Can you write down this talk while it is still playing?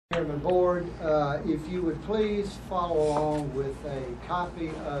Chairman Board, if you would please follow along with a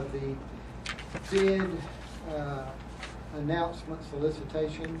copy of the bid announcement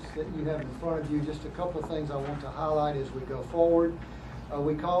solicitations that you have in front of you. Just a couple of things I want to highlight as we go forward.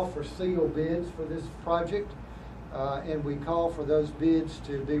 We call for sealed bids for this project, and we call for those bids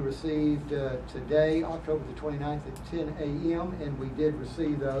to be received today, October the 29th at 10 a.m., and we did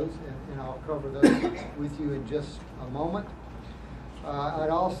receive those, and I'll cover those with you in just a moment. I'd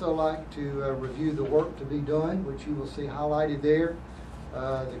also like to review the work to be done, which you will see highlighted there.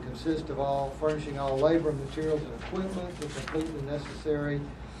 That consists of furnishing all labor, materials, and equipment to complete the necessary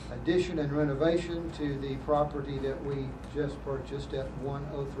addition and renovation to the property that we just purchased at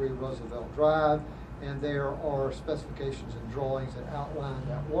 103 Roosevelt Drive. And there are specifications and drawings that outline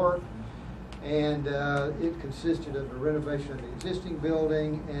that work. And it consisted of the renovation of the existing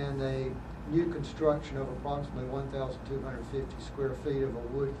building and a new construction of approximately 1,250 square feet of a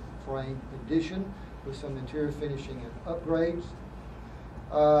wood frame addition with some interior finishing and upgrades.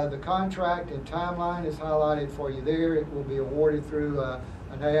 The contract and timeline is highlighted for you there. It will be awarded through an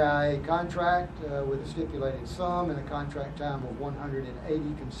AIA contract with a stipulated sum and a contract time of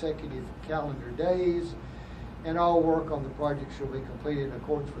 180 consecutive calendar days. And all work on the project shall be completed in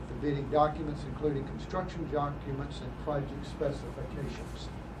accordance with the bidding documents, including construction documents and project specifications.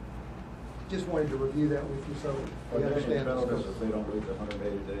 Just wanted to review that with you so we understand. Penalties if they don't meet the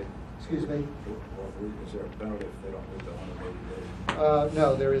 180 days? Excuse me? Or is there a penalty if they don't meet the 180 days?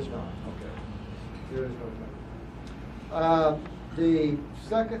 No, there is not. Okay. There is no penalty. The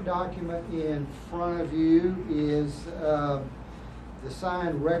second document in front of you is the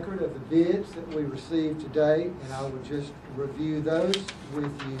signed record of the bids that we received today, and I would just review those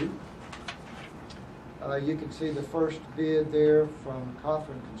with you. You can see the first bid there from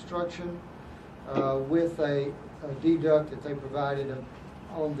Copeland Construction with a deduct that they provided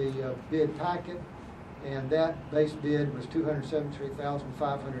on the bid packet, and that base bid was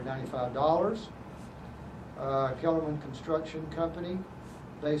 $273,595. Quarterman Construction Company,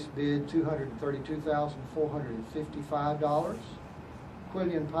 base bid $232,455.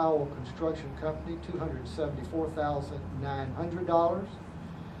 Quillian Powell Construction Company, $274,900.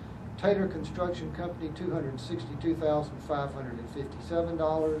 Taylor Construction Company,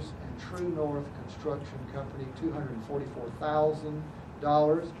 $262,557, and True North Construction Company,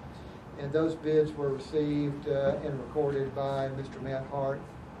 $244,000. And those bids were received and recorded by Mr. Matt Hart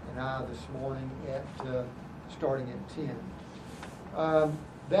and I this morning at starting at 10.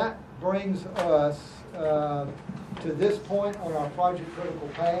 That brings us to this point on our project critical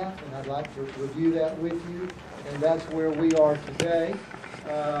path, and I'd like to review that with you. And that's where we are today.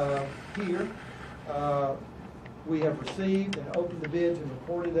 Here, we have received and opened the bids and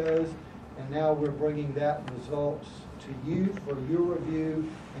recorded those, and now we're bringing that results to you for your review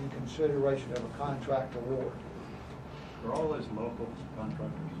and consideration of a contract award. Are all those local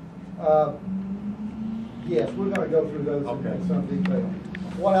contractors? Yes, we're going to go through those in some detail.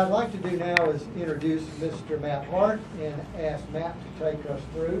 What I'd like to do now is introduce Mr. Matt Hart and ask Matt to take us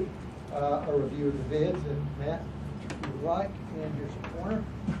through a review of the bids. And Matt, if you would like, and here's a corner.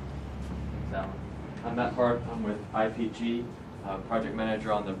 Thanks, Allan. I'm Matt Hart. I'm with IPG, project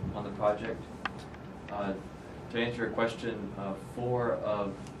manager on the project. To answer your question, 4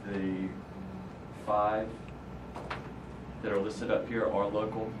 of the 5 that are listed up here are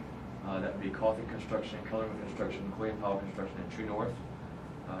local. That would be Coffee Construction, Quarterman Construction, Quillian Powell Construction, and True North.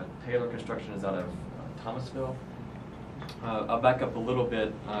 Taylor Construction is out of Thomasville. I'll back up a little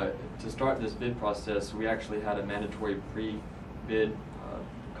bit. To start this bid process, we actually had a mandatory pre-bid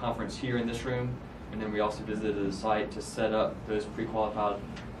conference here in this room, and then we also visited the site to set up those pre-qualified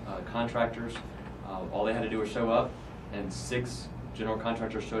contractors. All they had to do was show up, and 6 general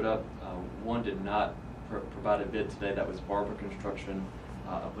contractors showed up. 1 did not provide a bid today. That was Barber Construction.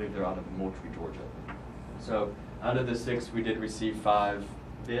 I believe they're out of Moultrie, Georgia. So out of the 6, we did receive 5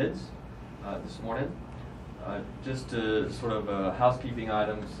 bids this morning. Just to sort of housekeeping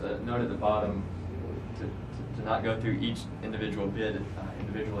items, note at the bottom to not go through each individual bid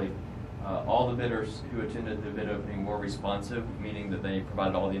individually. All the bidders who attended the bid opening were responsive, meaning that they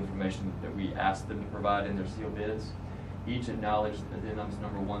provided all the information that we asked them to provide in their sealed bids. Each acknowledged addendums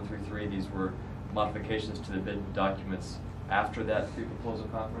number 1 through 3. These were modifications to the bid documents after that pre-proposal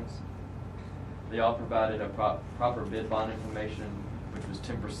conference. They all provided a proper bid bond information, which was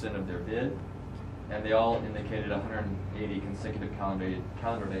 10% of their bid, and they all indicated 180 consecutive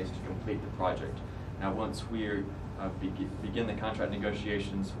calendar days to complete the project. Now, once we begin the contract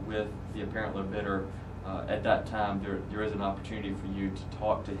negotiations with the apparent low bidder, at that time there is an opportunity for you to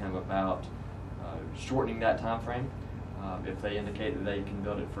talk to him about shortening that time frame. If they indicate that they can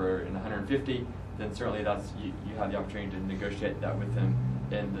build it for in 150, then certainly that's you have the opportunity to negotiate that with them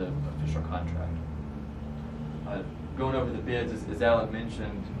in the official contract. Going over the bids, as Allan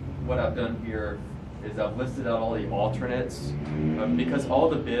mentioned, what I've done here is I've listed out all the alternates because all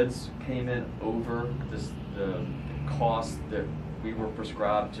the bids came in over the cost that we were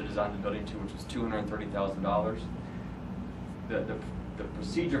prescribed to design the building to, which was $230,000. The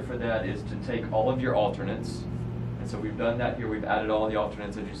procedure for that is to take all of your alternates, and so we've done that here. We've added all the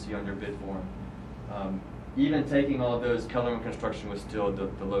alternates that you see on your bid form. Even taking all of those, Kellerman Construction was still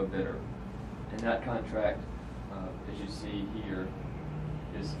the low bidder. And that contract, as you see here,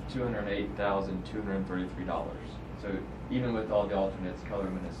 is $208,233. So even with all the alternates,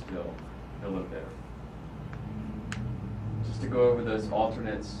 Kellerman is still the low bidder. Just to go over those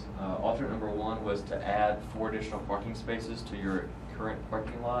alternates, alternate number 1 was to add 4 additional parking spaces to your current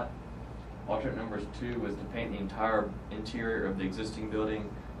parking lot. Alternate number 2 was to paint the entire interior of the existing building.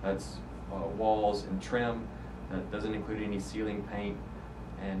 That's walls and trim. That doesn't include any ceiling paint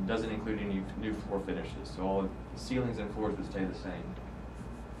and doesn't include any new floor finishes. So all of the ceilings and floors would stay the same.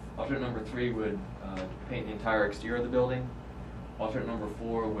 Alternate number 3 would paint the entire exterior of the building. Alternate number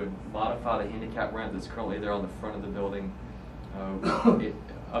 4 would modify the handicap ramp that's currently there on the front of the building.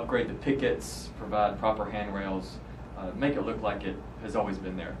 Upgrade the pickets, provide proper handrails, make it look like it has always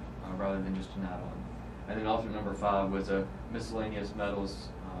been there, rather than just an add-on. And then alternate number 5 was a miscellaneous metals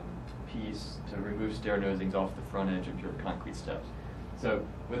piece to remove stair nosings off the front edge of your concrete steps. So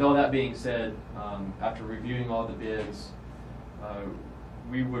with all that being said, after reviewing all the bids,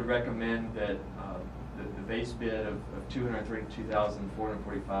 we would recommend that the base bid of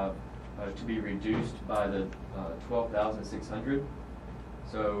 $232,445 to be reduced by the $12,600.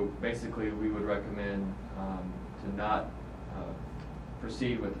 So basically, we would recommend to not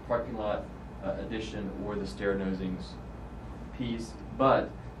proceed with the parking lot addition or the stair nosings piece, but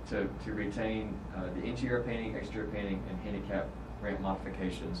to retain the interior painting, exterior painting, and handicap ramp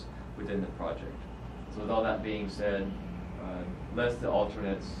modifications within the project. So with all that being said, less the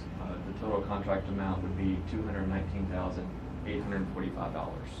alternates, the total contract amount would be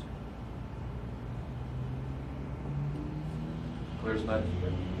 $219,845. Clear as mud?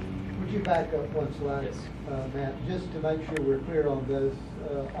 Would you back up one slide, Yes. Matt, just to make sure we're clear on those,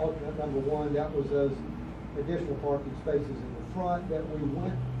 alternate number 1, that was those additional parking spaces in the front that we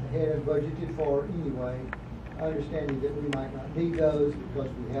went ahead and budgeted for anyway, understanding that we might not need those because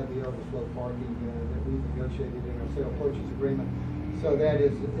we have the overflow parking that we negotiated in our sale purchase agreement. So that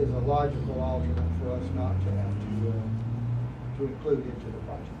is a logical alternate for us not to have to include into the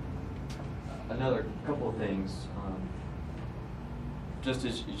project. Another couple of things. Just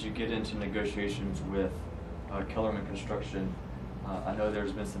as you get into negotiations with Kellerman Construction, I know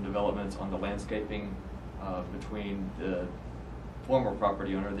there's been some developments on the landscaping between the former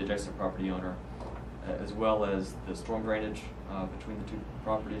property owner, the adjacent property owner, as well as the storm drainage between the 2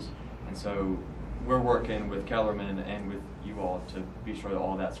 properties. And so we're working with Kellerman and with you all to be sure that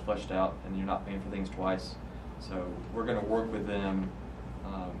all that's fleshed out and you're not paying for things twice. So we're going to work with them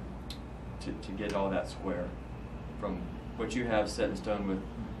to get all that square from what you have set in stone with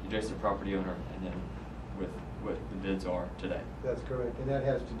the adjacent property owner and then with what the bids are today. That's correct, and that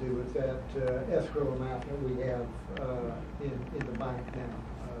has to do with that escrow amount that we have in the bank now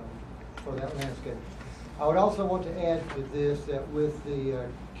for that landscape. I would also want to add to this that with the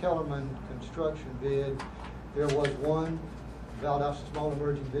Kellerman construction bid, there was one Valdosta small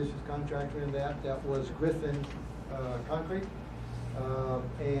emerging business contractor in that was Griffin Concrete,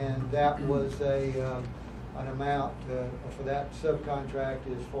 and that was an amount for that subcontract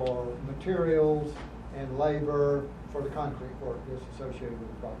is for materials and labor for the concrete work that's associated with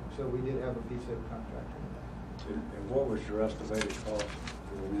the project. So we did have a piece of contract in that. And what was your estimated cost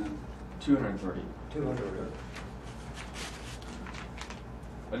for the men? $230. $230.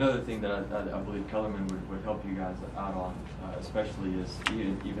 Another thing that I believe Kellerman would help you guys out on, especially is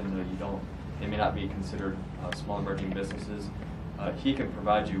even though they may not be considered small emerging businesses, he can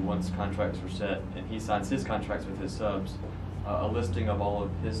provide you, once contracts are set and he signs his contracts with his subs, a listing of all of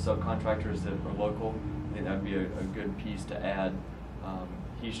his subcontractors that are local. I think that would be a good piece to add.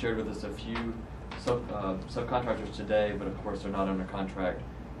 He shared with us a few subcontractors today, but of course they're not under contract.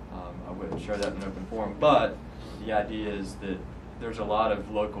 I wouldn't share that in an open forum, but the idea is that there's a lot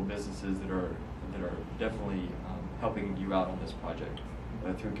of local businesses that are definitely helping you out on this project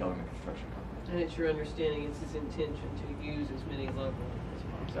through Kellerman Construction Company. And it's your understanding it's his intention to use as many local as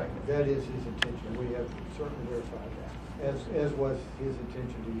possible. Exactly. That is his intention. We have certainly verified that, as was his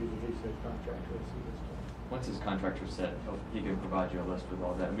intention to use a VSIP contractor as he was doing. Once his contract's set, he can provide you a list with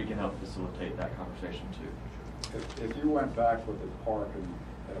all that, and we can help facilitate that conversation too. If you went back with the parking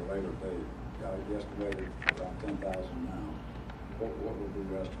at a later date, you estimated around 10,000 now, what would be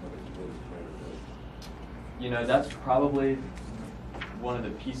your estimate if you did it at a later date? You know, that's probably one of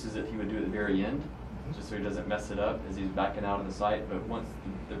the pieces that he would do at the very end, just so he doesn't mess it up as he's backing out of the site. But once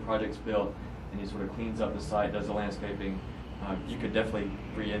the project's built and he sort of cleans up the site, does the landscaping, you could definitely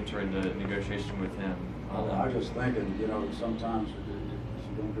re-enter into negotiation with him. I was just thinking, you know, sometimes if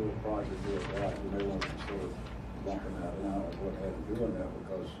you're going to do a project, do it right, you may want to consider bumping that in. I don't know what had to doing that,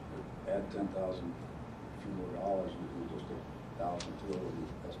 because add 10,000 few more dollars, and just $1,200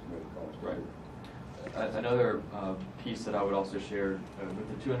 estimated cost. Right. Another piece that I would also share,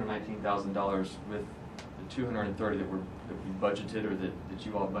 with the $219,000, with the $230 that we budgeted, or that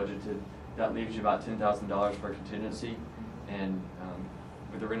you all budgeted, that leaves you about $10,000 for contingency. And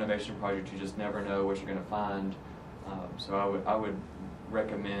with a renovation project, you just never know what you're going to find. So I would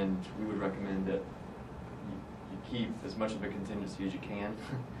recommend, we would recommend that you keep as much of a contingency as you can,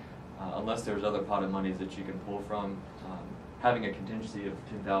 unless there's other pot of monies that you can pull from. Having a contingency of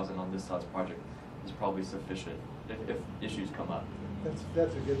 $10,000 on this size project is probably sufficient if issues come up.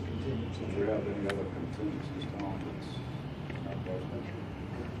 That's a good contingency. Do you have any other contingencies, Tom, that's not residential?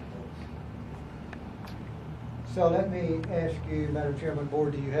 So let me ask you, Madam Chairman,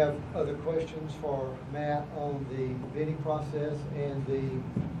 Board, do you have other questions for Matt on the bidding process and the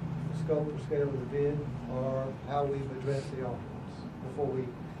scope or scale of the bid, or how we've addressed the alternates, before we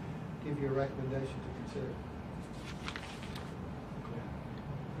give you a recommendation to consider?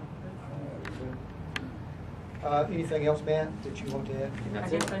 Anything else, Matt, that you want to add? I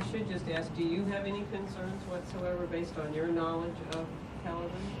guess I should just ask, do you have any concerns whatsoever based on your knowledge of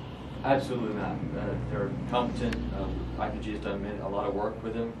Caliban? Absolutely not. They're competent. IPG has done a lot of work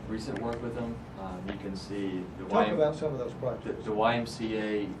with them, recent work with them. You can see the Talk about some of those projects. The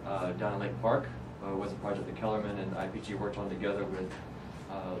YMCA down in Lake Park was a project that Kellerman and IPG worked on together with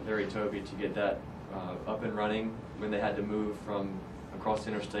Larry Toby to get that up and running when they had to move from across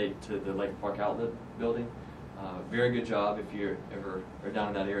the interstate to the Lake Park outlet building. Very good job. If you ever are down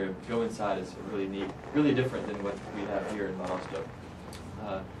in that area, go inside. It's really neat, really different than what we have here in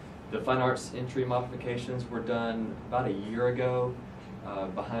Valdosta. The fine arts entry modifications were done about a year ago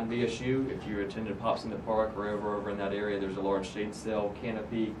behind BSU. If you attended Pops in the Park or over in that area, there's a large shade sail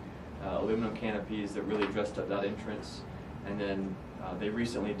canopy, aluminum canopies that really dressed up that entrance. And then they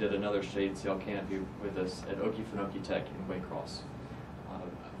recently did another shade sail canopy with us at Okefenokee Tech in Waycross.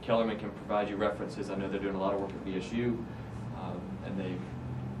 Kellerman can provide you references. I know they're doing a lot of work at BSU, and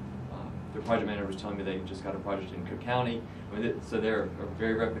their project manager was telling me they just got a project in Cook County. I mean, so they're a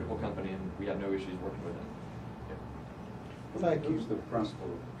very reputable company, and we have no issues working with them. Yeah. Thank you. Who's the principal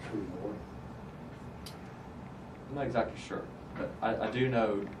of Schruijer? I'm not exactly sure, but I do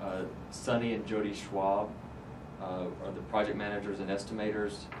know Sonny and Jody Schwab are the project managers and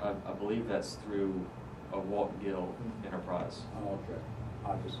estimators. I believe that's through a Walt Gill enterprise. Oh, okay.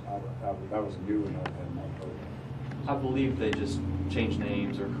 That was new, and I had not heard. I believe they just changed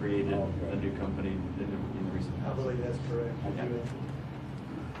names or created a new company in the recent I past. believe that's correct. Yeah.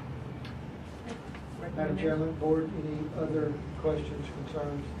 Madam Chairman, Board, any other questions,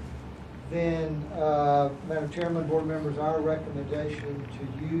 concerns? Then, Madam Chairman, Board members, our recommendation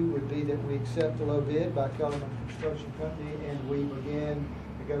to you would be that we accept the low bid by Kellerman Construction Company, and we begin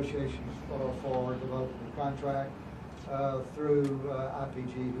negotiations for developing the contract through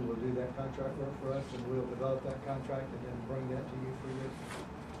IPG, who will do that contract work for us, and we'll develop that contract and then bring that to you for your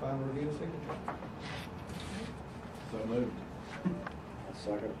final review and signature. So moved. A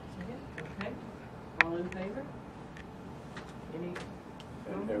second. Okay, all in favor? Any?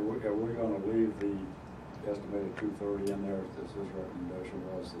 And are we going to leave the estimated 230 in there, if this his recommendation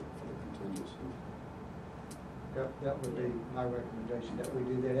was for the contingency? That would be my recommendation, that we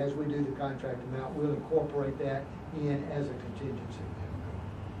do that. As we do the contract amount, we'll incorporate that in as a contingency.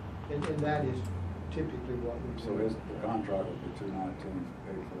 And that is typically what we do. So the contract would be 219,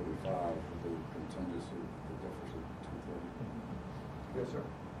 845 for the contingency, the difference of 230. Yes, sir.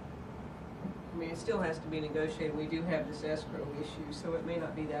 I mean, it still has to be negotiated. We do have this escrow issue, so it may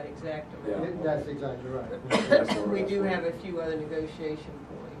not be that exact amount. Yeah. That's exactly right. We do have a few other negotiation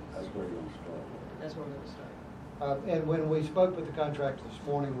points. That's where you're going to start. That's where we're going to start. And when we spoke with the contractor this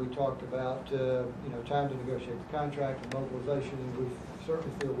morning, we talked about, time to negotiate the contract and mobilization, and we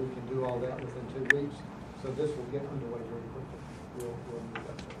certainly feel we can do all that within 2 weeks. So this will get underway very quickly. We'll move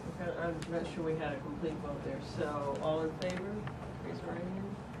that. Okay, I'm not sure we had a complete vote there. So, all in favor? Raise your right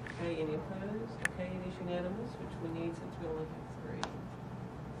hand. Okay, any opposed? Okay, it is unanimous, which we need since we only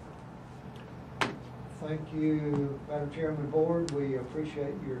have 3. Thank you, Madam Chairman, Board. We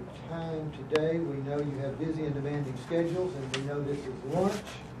appreciate your time today. We know you have busy and demanding schedules, and we know this is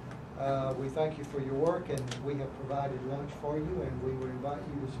lunch. We thank you for your work, and we have provided lunch for you, and we would invite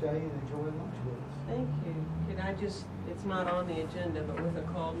you to stay and enjoy lunch with us. Thank you. Can I just, it's not on the agenda, but with a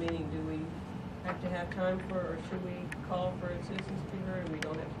call meeting, do we have to have time for, or should we call for a citizens to be heard? We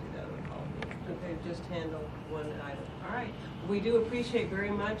don't have to do that on a call meeting. Okay, just handle one item. All right. We do appreciate very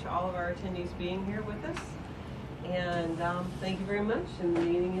much all of our attendees being here with us. And thank you very much, and the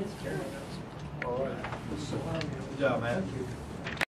meeting is adjourned. All right. Good job, man. Thank you.